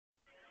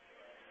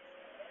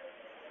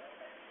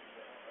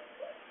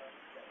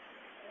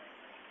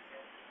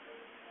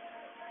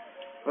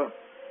Oh.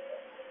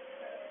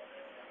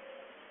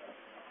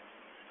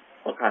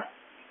 Okay.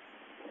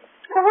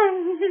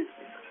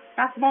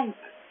 That's monk.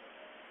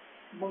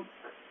 Monk.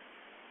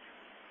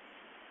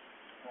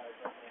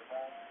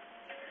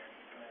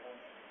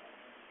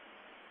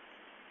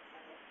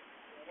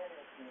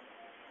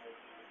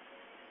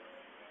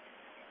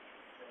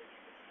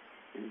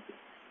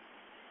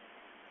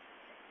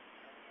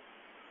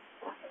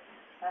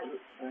 That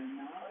looks very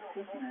nice,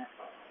 doesn't it?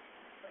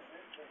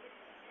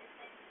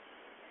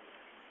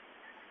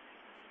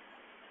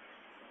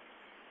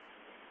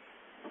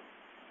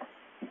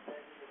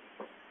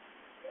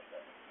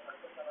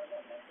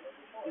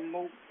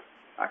 Monk.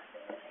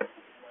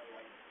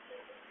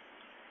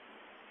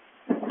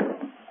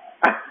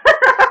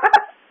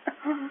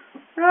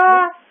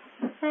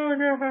 Oh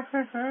no.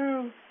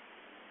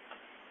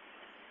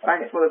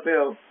 Thanks for the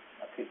bill.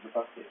 I kicked the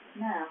bucket.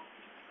 Now.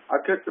 I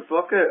took the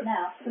bucket.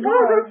 Now,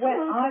 tomorrow when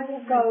I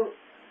will go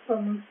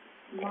from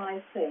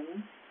my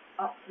thing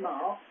up to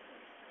Mark.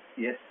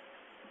 Yes.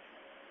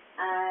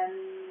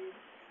 And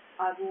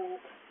I will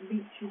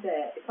meet you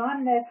there. If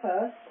I'm there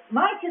first,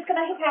 Mike is going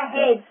to hit our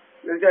head.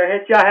 You're going to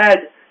hit your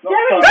head.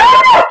 Jerry!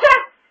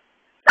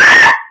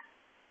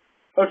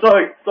 Oh,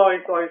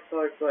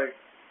 sorry.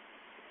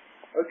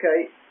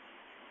 Okay.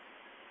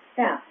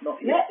 Now,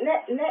 Not yet.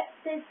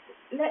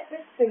 let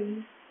this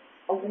be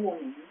a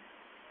warning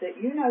that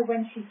you know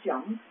when she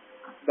jumps.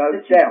 No,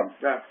 down.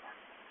 Yeah.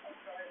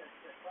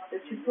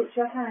 That you put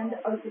your hand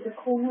over the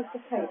corner of the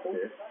table,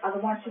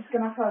 otherwise she's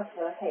going to hurt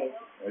her head.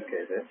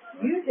 Okay then.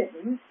 You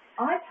didn't.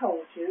 I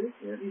told you.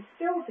 Yeah. You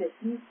still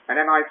didn't. And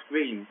then I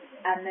screamed.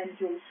 And then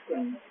Jules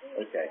screamed.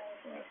 Okay.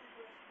 Right.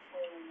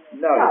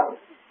 No.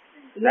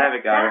 So, There we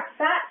go.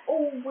 That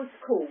all was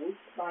caused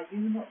by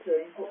you not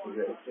doing what you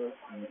should do.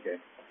 Okay.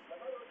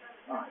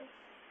 Right.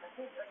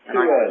 And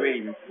I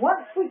screamed.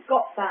 Once we've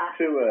got that...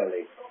 Too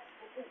early.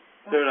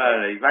 Too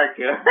early. Thank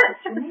you.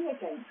 To me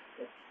against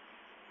it.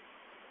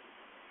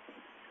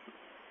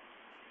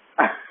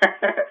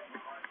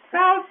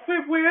 Sounds a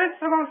bit weird.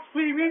 Someone's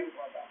screaming.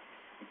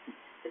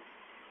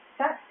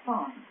 That's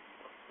fine.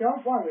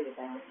 Don't worry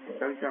about it.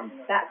 Don't jump.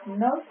 That's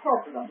no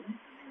problem.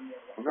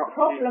 The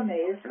problem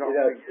is... You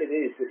know, it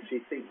is that she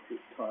thinks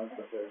it's time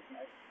for her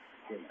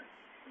dinner.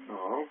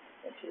 Oh.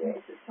 She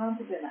thinks it's time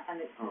for dinner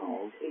and it's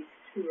not. It's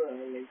too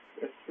early.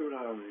 It's too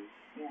early.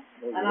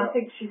 Yeah. And I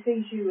think she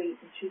sees you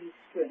eating cheese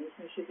strings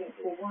and she thinks,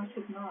 well, why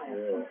shouldn't I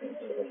have something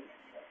to eat?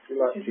 She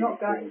likes She's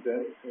not going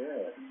to.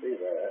 Yeah, see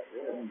that.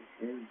 Yeah.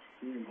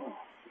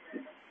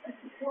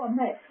 What a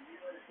mess.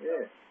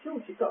 Yeah.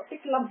 George, you've got a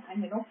big lump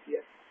hanging off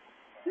you.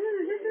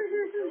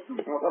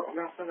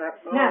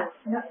 Now,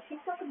 no, she's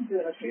not going to do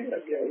it. She's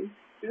okay.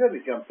 She's only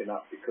jumping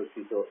up because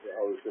she thought that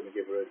I was going to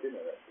give her a dinner.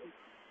 That's all.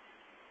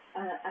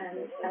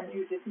 And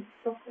you didn't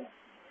stop her.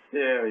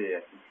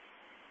 Yeah.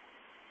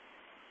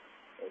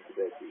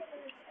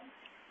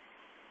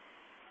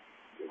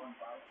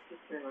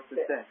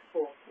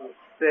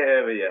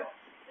 There we are.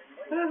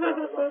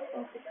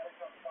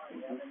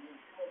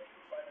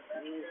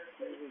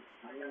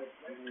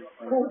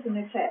 Cause and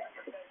effect.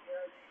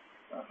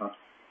 Uh-huh.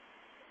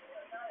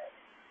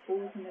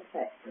 Cause and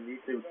effect. We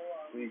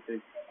need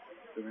to.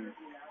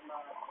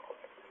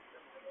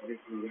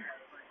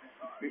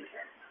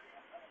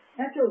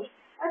 Now, George,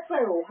 as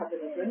we're all having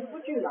a drink,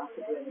 would you like a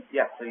drink?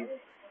 Yeah, please.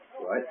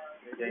 Right.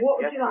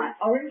 What would you like?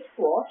 Orange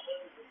squash?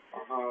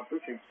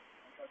 Fruit juice.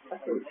 A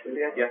fruit juice.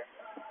 Yeah.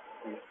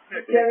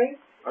 Jerry?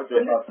 I'll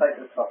take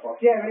the top off.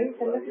 Jerry,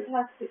 the little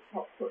plastic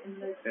top put in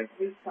the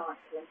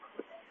recycling.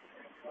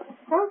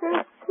 Okay,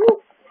 cool.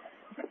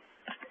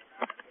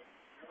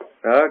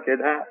 Okay,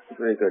 that's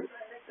very good.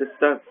 Just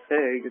don't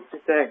say,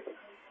 just say.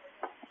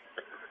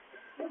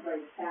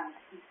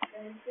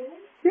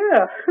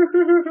 Yeah.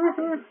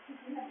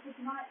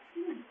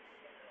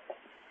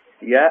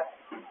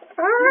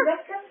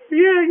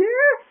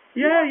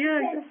 Yeah.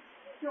 Yeah.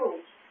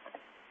 George,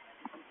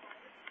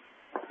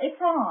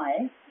 if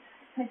I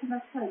take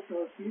enough photos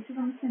of you, do you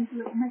want to send a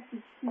little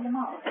message to your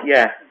mum?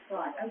 Yeah.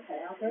 Right, okay,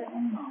 I'll do it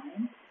on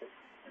mine.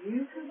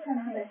 You can send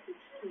a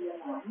message to your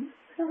mum.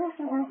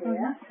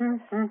 Yeah.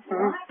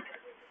 Right.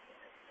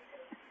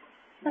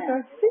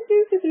 Now,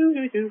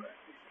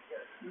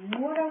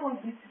 what I want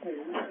you to do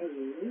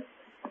is,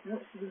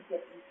 what should we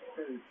get you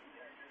to do?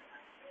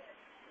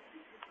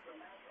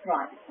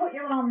 Right, put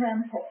your arm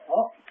round Pop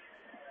Pop,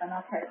 and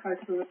I'll take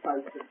photos of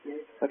both of you.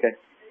 Okay.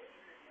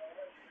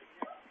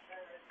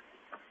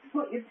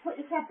 Put your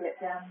tablet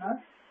down though.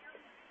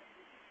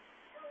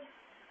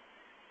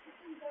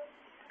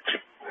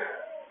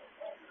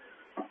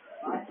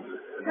 Right,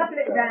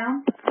 tablet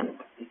down.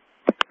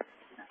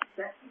 That's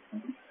it.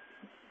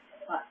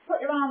 Right,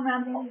 put your arm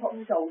round Pop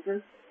Pop's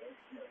shoulders.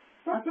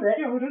 That's it.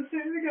 Shoulders,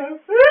 there we go.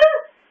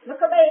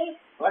 Look at me.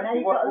 Right, Now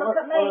you've got to look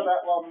at me. What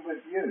about one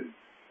with you?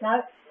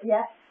 No,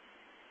 yeah.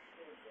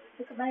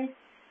 Look at me.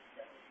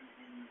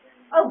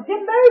 Oh,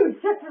 didn't move.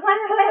 Just one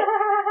click.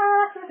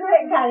 Do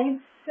it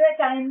again.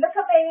 Look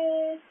at me.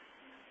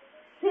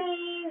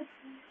 Cheese.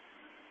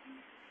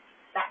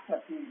 That's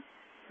what you.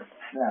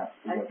 Now,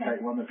 you've got to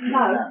take one of you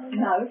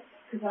No.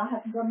 because I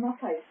haven't done my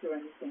face or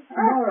anything.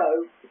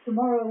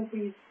 Tomorrow will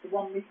be the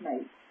one with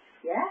me.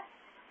 Yeah?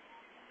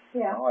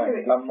 Yeah. I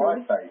haven't done my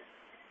face.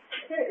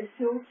 Here it is,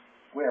 George.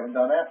 We haven't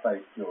done our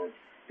face, George.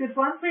 Good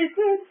one for your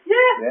kids.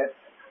 Yeah. Yes.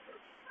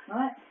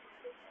 Right.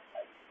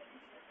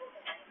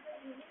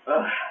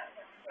 Now,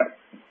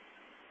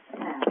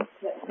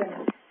 let's send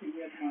it to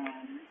your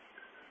mum.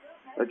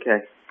 Okay.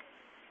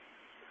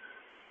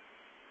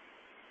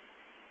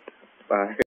 Bye.